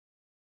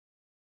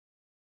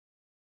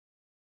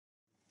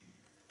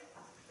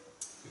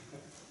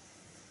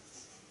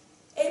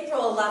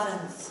April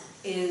 11th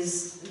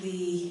is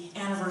the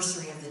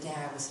anniversary of the day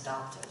I was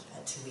adopted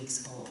at 2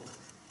 weeks old.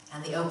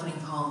 And the opening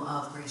poem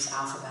of Grief's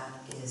alphabet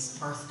is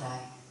Birthday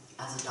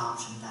as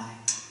Adoption Day.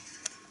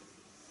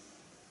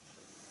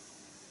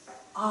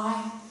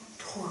 I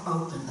tore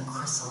open the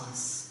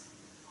chrysalis,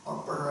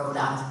 or burrowed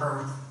out of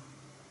earth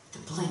to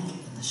blink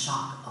in the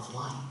shock of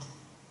light.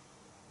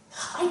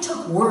 I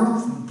took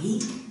worm from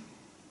beak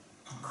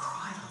and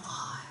cried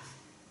alive.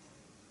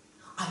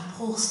 I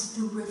pulsed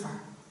through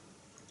river,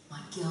 my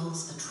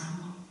gills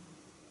a-tremble.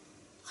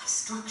 I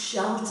struck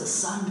shells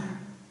asunder.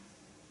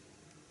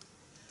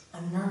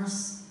 A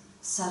nurse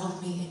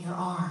settled me in your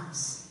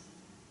arms,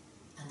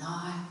 and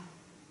I,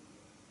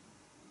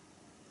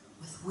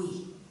 with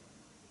we,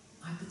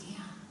 I began.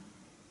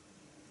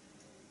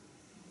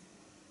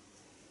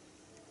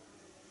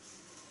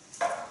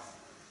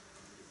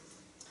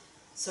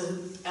 So,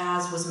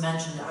 as was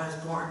mentioned, I was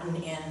born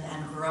in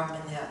and grew up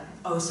in the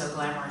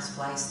oh-so-glamorous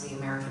place, the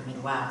American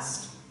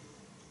Midwest,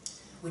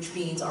 which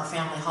means our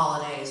family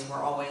holidays were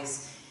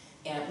always,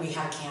 and we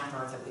had a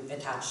camper that we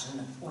attached in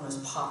one of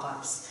those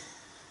pop-ups,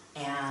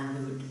 and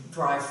we would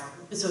drive,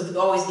 so it was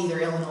always either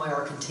Illinois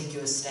or a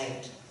contiguous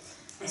state.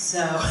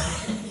 So,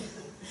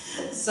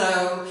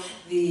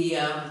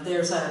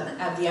 there's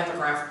the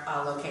epigraph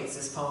locates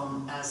this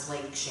poem as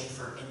Lake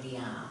Schaefer,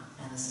 Indiana,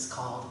 and this is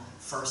called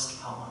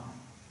First Poem.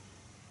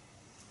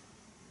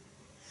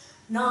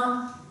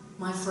 Not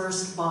my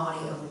first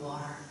body of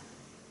water,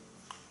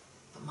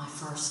 but my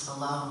first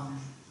alone.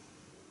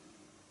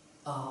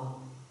 Oh,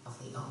 of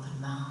the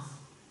open mouth.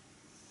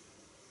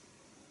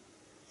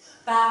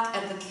 Back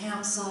at the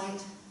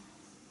campsite,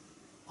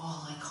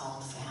 all I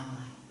called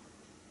family.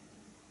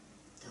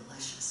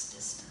 Delicious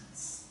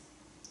distance.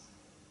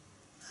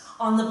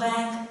 On the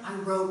bank, I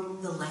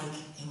wrote the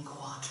lake in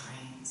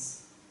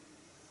quatrains,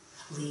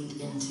 leaned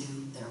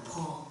into their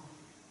pull,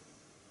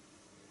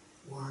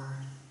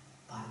 word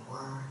by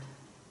word,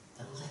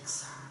 the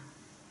elixir.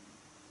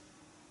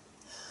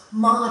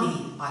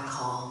 Maudie, I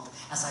called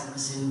as I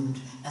resumed,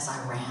 as I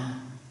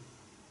ran.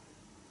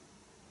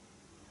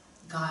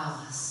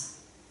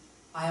 Guileless,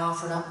 I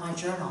offered up my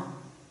journal.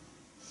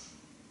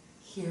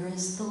 Here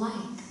is the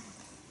lake.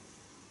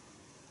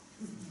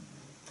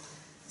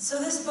 So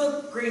this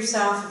book, Grief's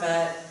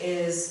Alphabet,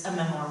 is a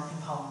memoir in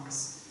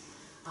poems.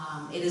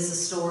 It is a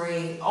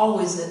story,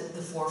 always at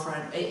the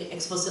forefront,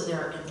 explicitly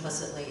or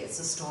implicitly, it's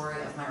a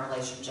story of my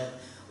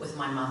relationship with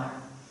my mother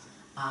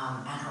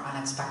and her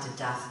unexpected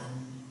death in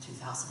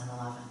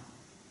 2011,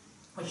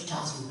 which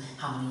tells you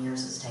how many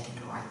years it's taken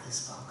to write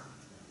this book.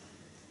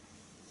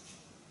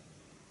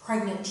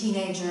 Pregnant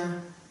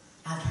teenager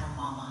and her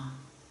mama.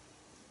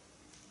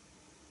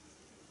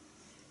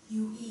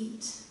 You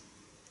eat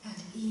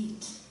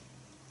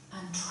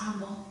and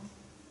tremble.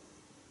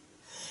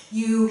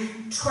 You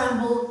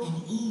tremble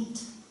and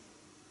eat,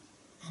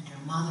 and your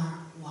mother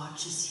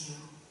watches you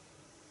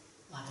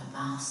like a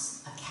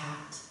mouse, a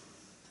cat.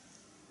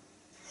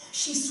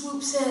 She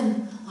swoops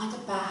in like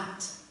a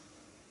bat.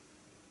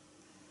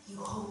 You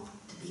hope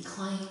to be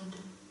claimed.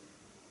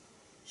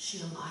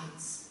 She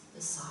alights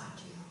beside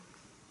you.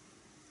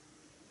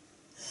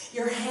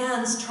 Your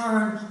hands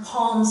turn,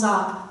 palms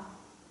up.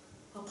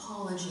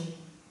 Apology.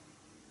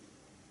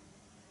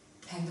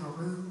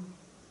 Kangaroo,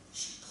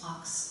 she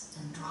plucks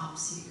and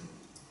drops you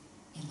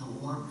in the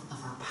warmth of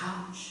her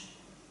pouch.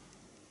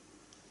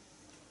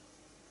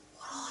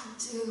 What'll I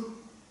do,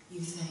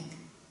 you think?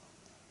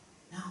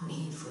 No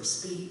need for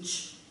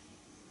speech.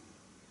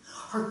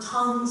 Her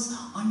tongue's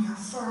on your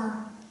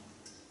fur,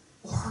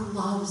 or her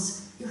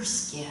love's your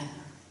skin.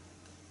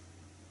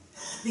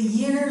 The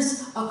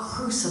year's a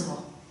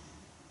crucible,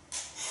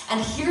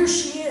 and here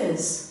she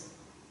is,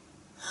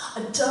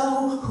 a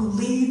doe who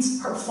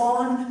leads her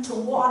fawn to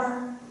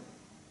water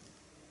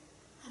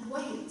and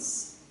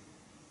waits.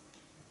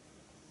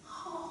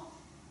 Oh,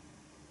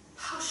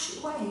 how she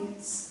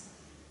waits.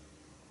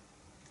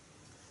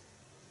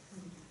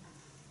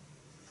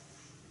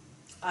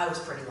 I was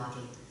pretty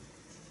lucky.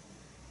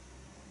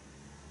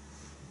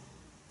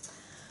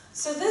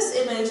 So this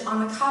image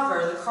on the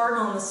cover, the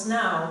cardinal in the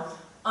snow,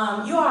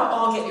 you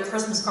all get your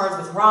Christmas cards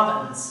with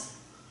robins.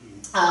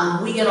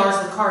 We get ours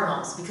with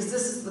cardinals because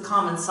this is the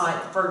common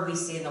sight, the bird we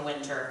see in the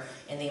winter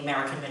in the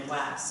American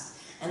Midwest.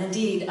 And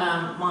indeed,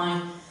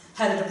 my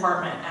head of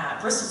department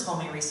at Bristol told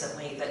me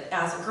recently that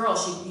as a girl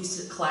she used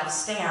to collect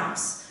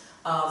stamps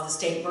of the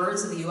state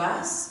birds of the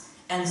U.S.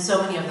 and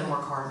so many of them were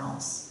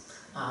cardinals,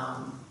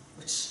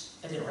 which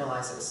I didn't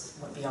realize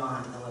went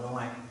beyond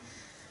Illinois.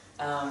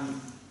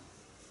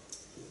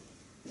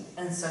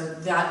 And so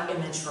that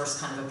image first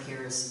kind of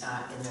appears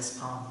in this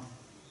poem.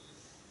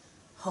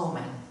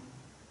 Homing.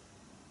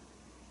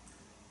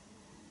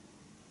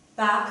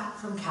 Back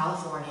from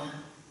California,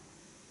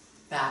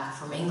 back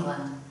from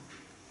England,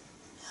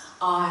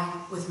 I,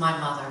 with my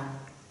mother,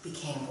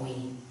 became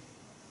we.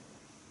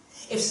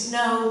 If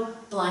snow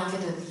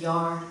blanketed the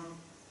yard,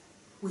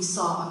 we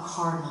saw a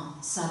cardinal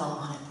settle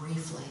on it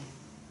briefly,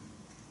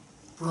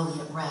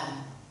 brilliant red,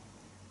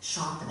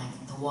 sharpening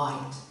the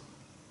white.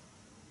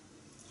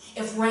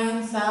 If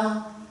rain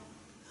fell,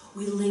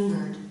 We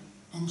lingered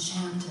and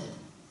chanted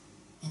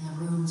in the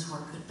rooms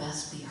where it could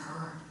best be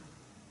heard.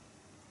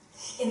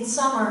 In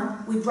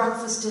summer, we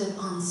breakfasted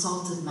on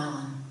salted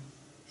melon,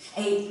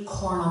 ate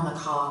corn on the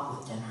cob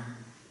with dinner.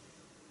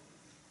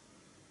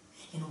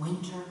 In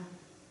winter,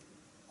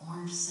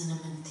 orange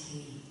cinnamon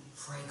tea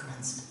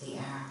fragranced the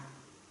air.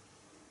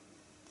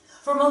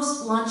 For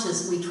most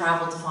lunches, we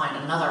traveled to find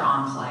another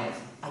enclave,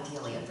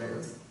 ideally a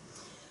booth,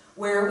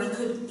 where we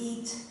could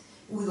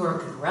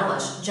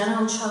relish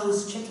General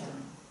Cho's chicken,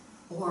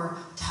 or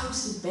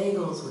toasted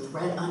bagels with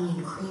red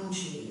onion cream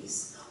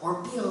cheese,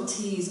 or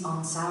BLTs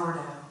on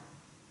sourdough.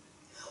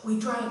 We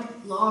drank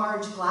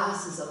large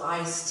glasses of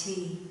iced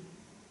tea.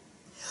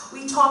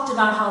 We talked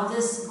about how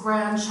this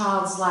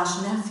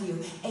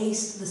grandchild/nephew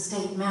aced the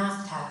state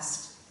math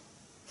test,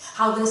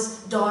 how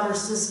this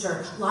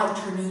daughter-sister liked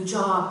her new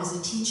job as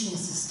a teaching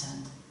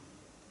assistant.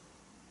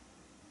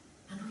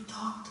 And we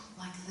talked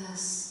like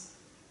this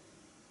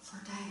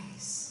for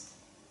days.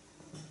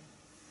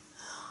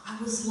 I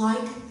was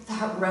like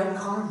that red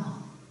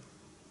cardinal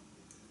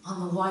on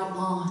the white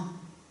lawn,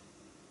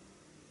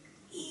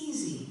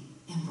 easy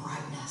in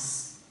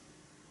brightness,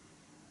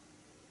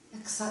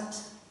 except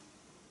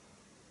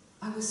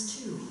I was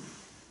too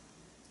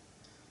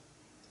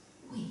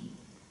wee.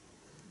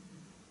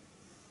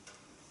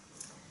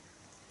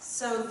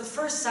 So the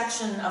first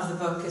section of the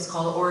book is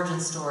called Origin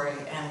Story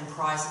and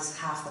comprises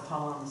half the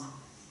poems.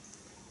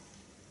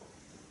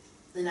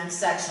 The next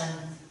section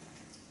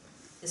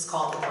is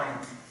called The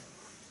Brink.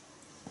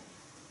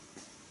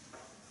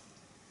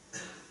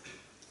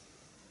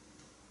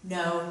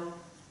 No,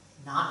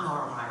 not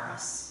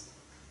norovirus.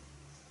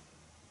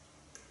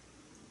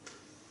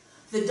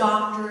 The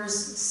doctors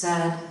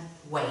said,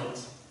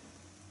 wait.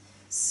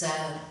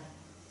 Said,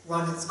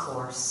 run its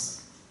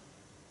course.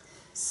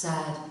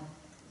 Said,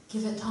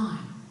 give it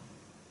time.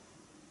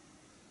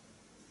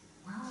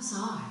 Where was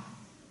I?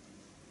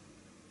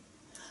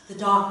 The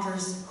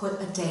doctors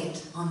put a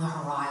date on the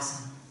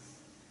horizon,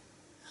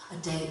 a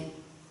date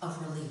of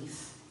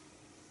relief.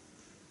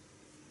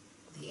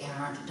 The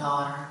errant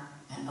daughter,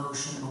 an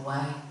ocean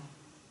away.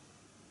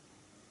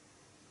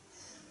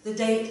 The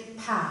date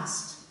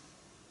passed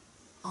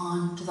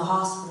on to the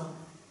hospital.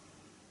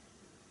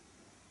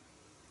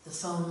 The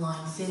phone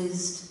line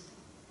fizzed,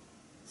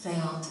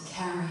 failed to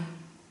carry.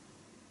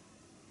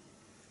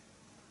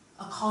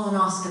 A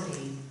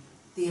colonoscopy,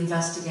 the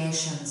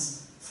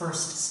investigation's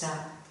first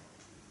step.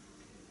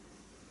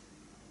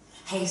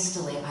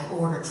 Hastily, I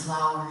ordered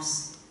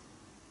flowers,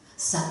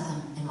 sent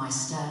them in my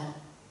stead.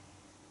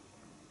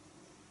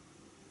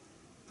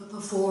 But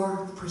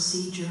before the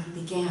procedure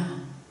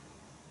began,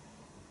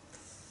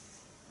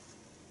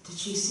 did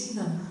she see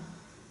them?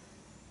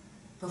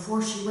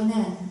 Before she went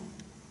in,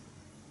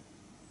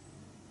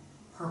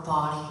 her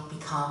body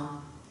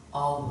become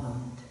all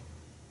wound,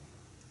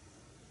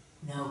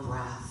 no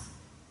breath.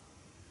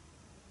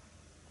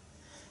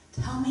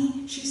 Tell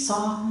me she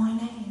saw my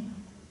name.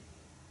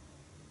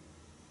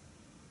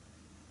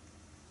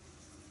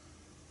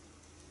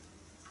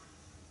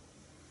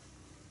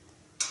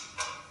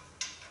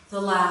 The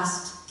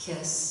last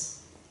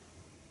kiss.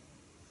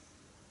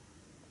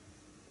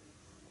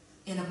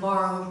 In a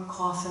borrowed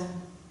coffin,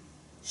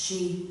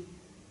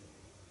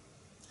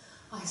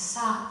 I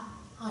sat,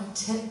 I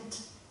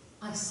tipped,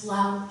 I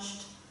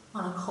slouched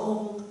on a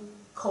cold,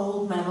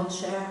 cold metal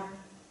chair.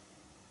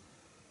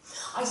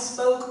 I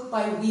spoke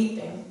by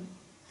weeping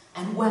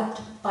and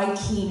wept by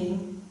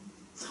keening.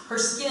 Her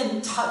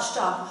skin touched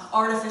up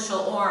artificial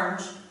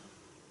orange.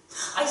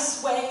 I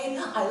swayed,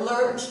 I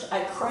lurched,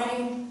 I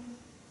craned.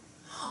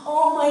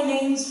 All my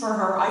names for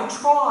her, I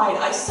tried,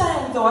 I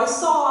sang, though I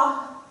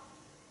saw.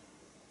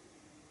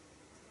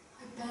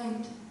 I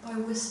begged by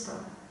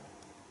whisper,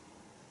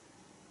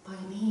 by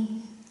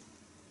me,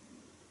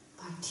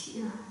 by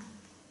tear.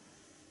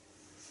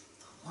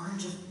 The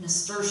orange of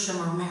nasturtium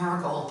or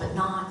marigold, but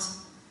not.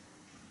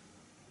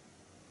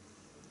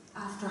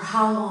 After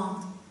how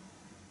long?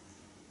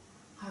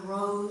 I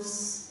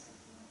rose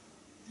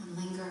and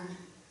lingered,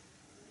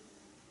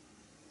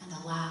 and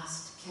a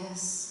last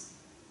kiss.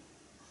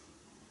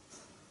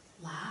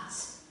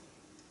 Last,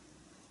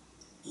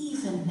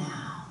 even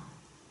now,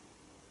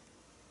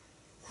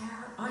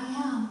 there I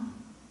am.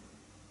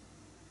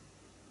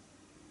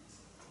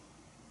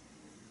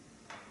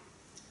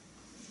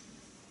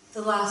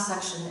 The last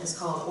section is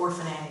called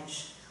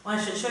Orphanage. Well,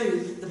 I should show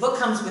you, the book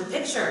comes with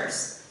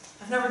pictures.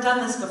 I've never done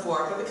this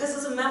before, but because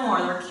it's a memoir,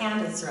 there are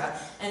candidates throughout.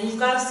 And you've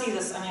got to see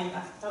this, I mean,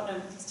 I don't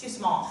know, it's too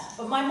small.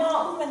 But my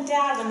mom and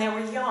dad, when they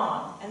were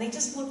young, and they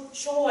just looked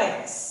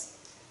joyous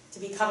to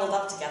be cuddled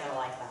up together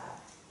like that.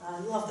 I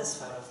love this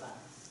photo of them.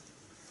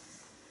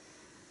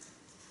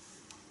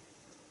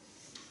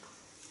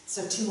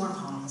 So 2 more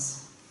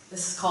poems.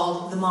 This is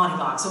called The Maudie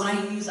Box. So I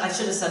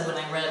should have said when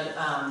I read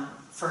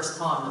first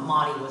poem that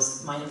Maudie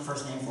was my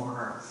first name for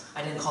her.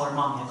 I didn't call her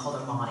Mommy, I called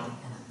her Maudie,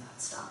 and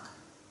that stuck.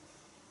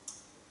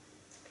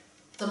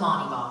 The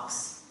Maudie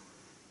Box.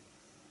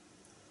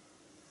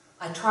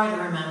 I try to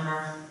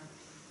remember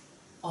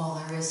all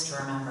there is to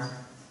remember.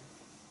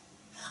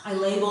 I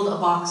labeled a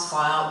box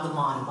file the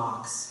Maudie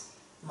box.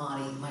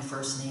 Maudie, my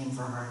first name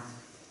for her.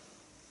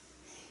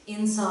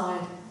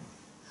 Inside,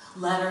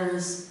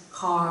 letters,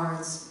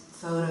 cards,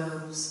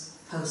 photos,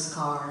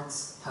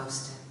 postcards,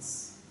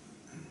 post-its.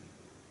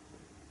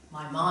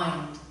 My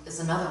mind is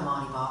another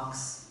Maudie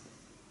box.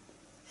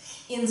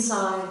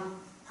 Inside,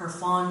 her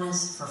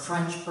fondness for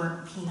French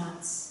burnt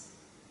peanuts,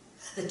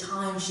 the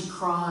time she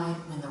cried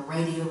when the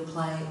radio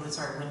played,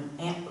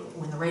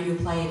 when the radio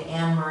played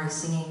Anne Murray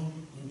singing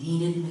 "You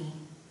Needed Me,"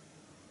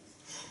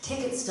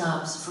 ticket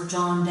stubs for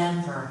John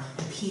Denver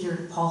and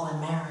Peter, Paul,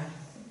 and Mary.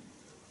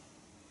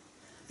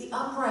 The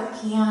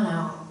upright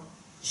piano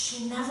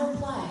she never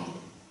played,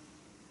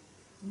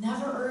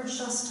 never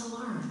urged us to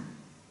learn.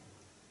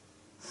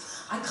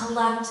 I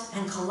collect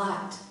and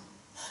collect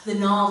the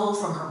novel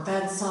from her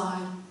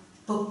bedside,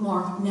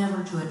 bookmarked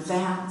never to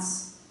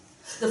advance,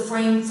 the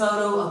framed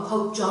photo of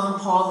Pope John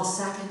Paul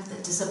II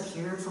that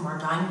disappeared from our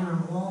dining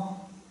room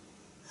wall,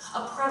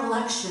 a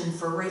predilection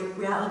for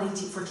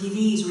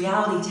TV's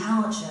reality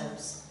talent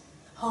shows,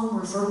 home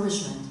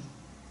refurbishment.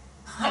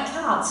 I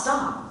cannot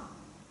stop.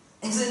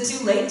 Is it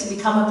too late to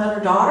become a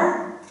better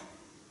daughter?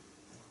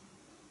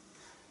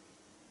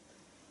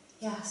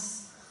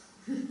 Yes.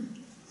 It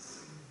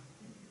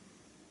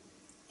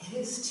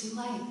is too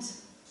late.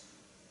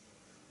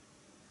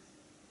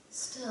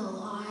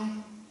 Still,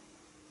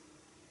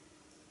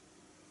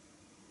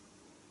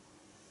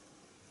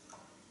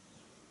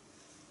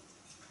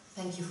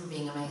 thank you for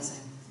being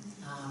amazing,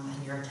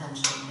 and your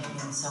attention.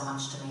 It means so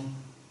much to me.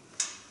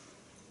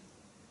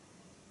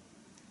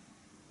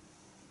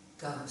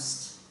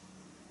 Ghost.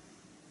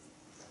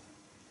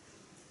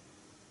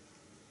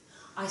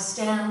 I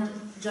stand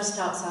just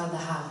outside the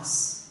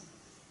house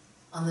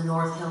on the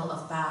North Hill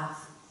of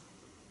Bath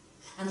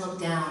and look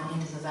down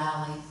into the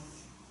valley.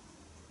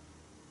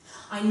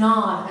 I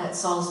nod at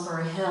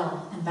Salisbury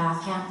Hill and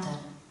Bathampton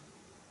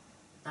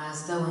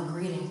as though in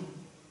greeting.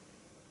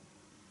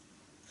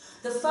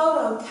 The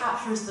photo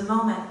captures the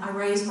moment I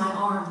raise my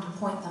arm to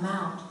point them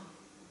out.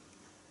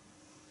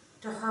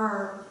 To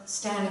her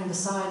standing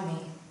beside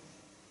me.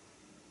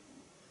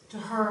 To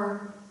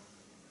her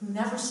who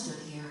never stood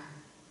here.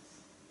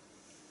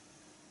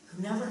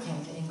 Who never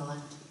came to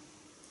England.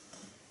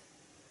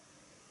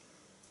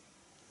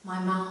 My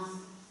mouth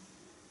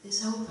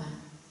is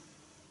open.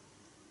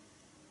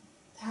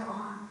 There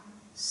are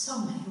so